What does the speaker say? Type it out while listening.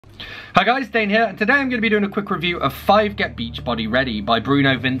Hi guys, Dane here, and today I'm going to be doing a quick review of 5 Get Beachbody Ready by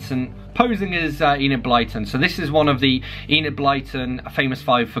Bruno Vincent, posing as Enid Blyton. So this is one of the Enid Blyton Famous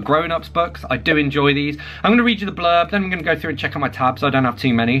 5 for Grown-Ups books. I do enjoy these. I'm going to read you the blurb, then I'm going to go through and check out my tabs. I don't have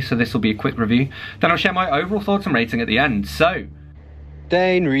too many, so this will be a quick review. Then I'll share my overall thoughts and rating at the end. So,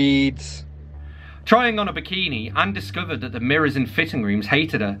 Dane reads. Trying on a bikini, Anne discovered that the mirrors in fitting rooms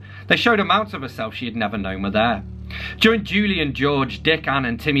hated her. They showed amounts of herself she had never known were there. Join Julian, George, Dick, Anne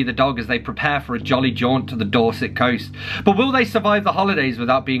and Timmy the dog as they prepare for a jolly jaunt to the Dorset coast. But will they survive the holidays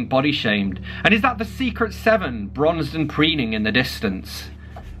without being body shamed? And is that the secret 7, bronzed and preening in the distance?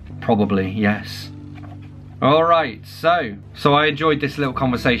 Probably, yes. Alright, so I enjoyed this little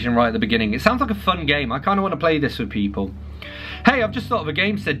conversation right at the beginning. It sounds like a fun game. I kind of want to play this with people. Hey, I've just thought of a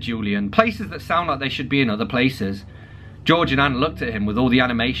game, said Julian. Places that sound like they should be in other places. George and Anne looked at him with all the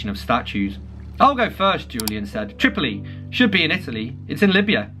animation of statues. I'll go first, Julian said. Tripoli. Should be in Italy. It's in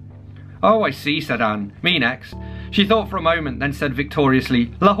Libya. Oh, I see, said Anne. Me next. She thought for a moment, then said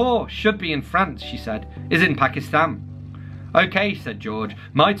victoriously, Lahore. Should be in France, she said. Is in Pakistan. Okay, said George.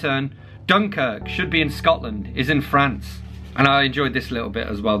 My turn. Dunkirk. Should be in Scotland. Is in France. And I enjoyed this little bit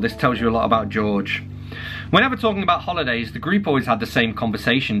as well. This tells you a lot about George. Whenever talking about holidays, the group always had the same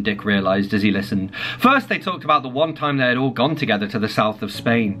conversation, Dick realised as he listened. First they talked about the one time they had all gone together to the south of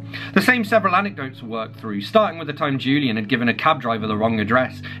Spain. The same several anecdotes were worked through, starting with the time Julian had given a cab driver the wrong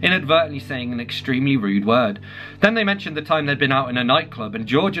address, inadvertently saying an extremely rude word. Then they mentioned the time they'd been out in a nightclub and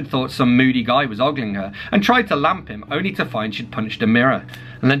George had thought some moody guy was ogling her and tried to lamp him, only to find she'd punched a mirror.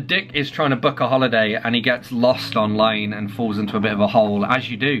 And then Dick is trying to book a holiday and he gets lost online and falls into a bit of a hole, as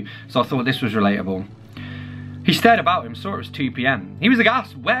you do, so I thought this was relatable. He stared about him, saw it was 2 PM. He was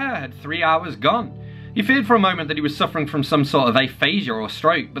aghast. Where had 3 hours gone? He feared for a moment that he was suffering from some sort of aphasia or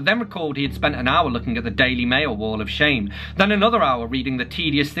stroke, but then recalled he had spent an hour looking at the Daily Mail wall of shame, then another hour reading the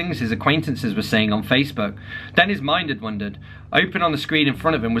tedious things his acquaintances were saying on Facebook. Then his mind had wandered. Open on the screen in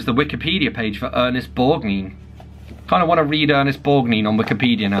front of him was the Wikipedia page for Ernest Borgnine. Kind of want to read Ernest Borgnine on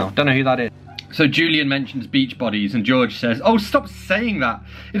Wikipedia now. Don't know who that is. So Julian mentions beach bodies and George says, oh, stop saying that.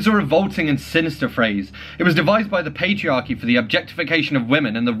 It's a revolting and sinister phrase. It was devised by the patriarchy for the objectification of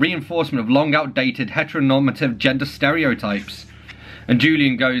women and the reinforcement of long outdated heteronormative gender stereotypes. And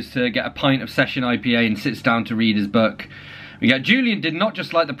Julian goes to get a pint of Session IPA and sits down to read his book. Yet Julian did not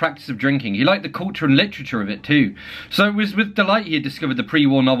just like the practice of drinking, he liked the culture and literature of it too. So it was with delight he had discovered the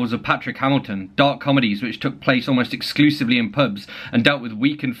pre-war novels of Patrick Hamilton, dark comedies which took place almost exclusively in pubs and dealt with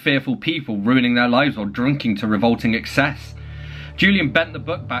weak and fearful people ruining their lives while drinking to revolting excess. Julian bent the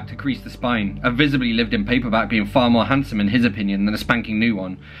book back to crease the spine, a visibly lived-in paperback being far more handsome in his opinion than a spanking new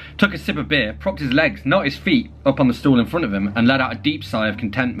one. Took a sip of beer, propped his legs, not his feet, up on the stool in front of him and let out a deep sigh of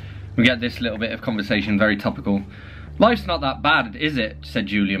contentment. We get this little bit of conversation, very topical. Life's not that bad, is it? Said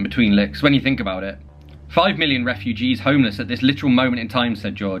Julian between licks, when you think about it. 5 million refugees homeless at this literal moment in time,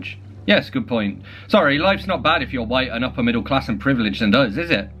 said George. Yes, good point. Sorry, life's not bad if you're white and upper middle class and privileged and us, is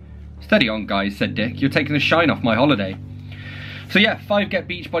it? Steady on, guys, said Dick. You're taking the shine off my holiday. So yeah, 5 Get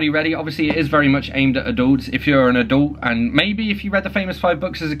Beachbody Ready. Obviously it is very much aimed at adults. If you're an adult, and maybe if you read the Famous 5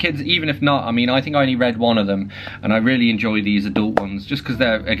 books as a kid, even if not, I mean, I think I only read one of them, and I really enjoy these adult ones, just because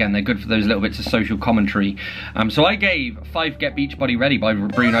they're good for those little bits of social commentary. So I gave 5 Get Beachbody Ready by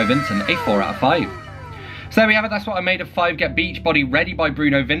Bruno Vincent a 4 out of 5. So there we have it, that's what I made of 5 Get Beachbody Ready by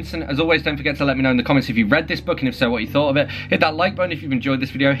Bruno Vincent. As always, don't forget to let me know in the comments if you've read this book, and if so, what you thought of it. Hit that like button if you've enjoyed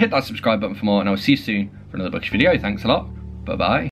this video, hit that subscribe button for more, and I'll see you soon for another bookish video. Thanks a lot, bye bye.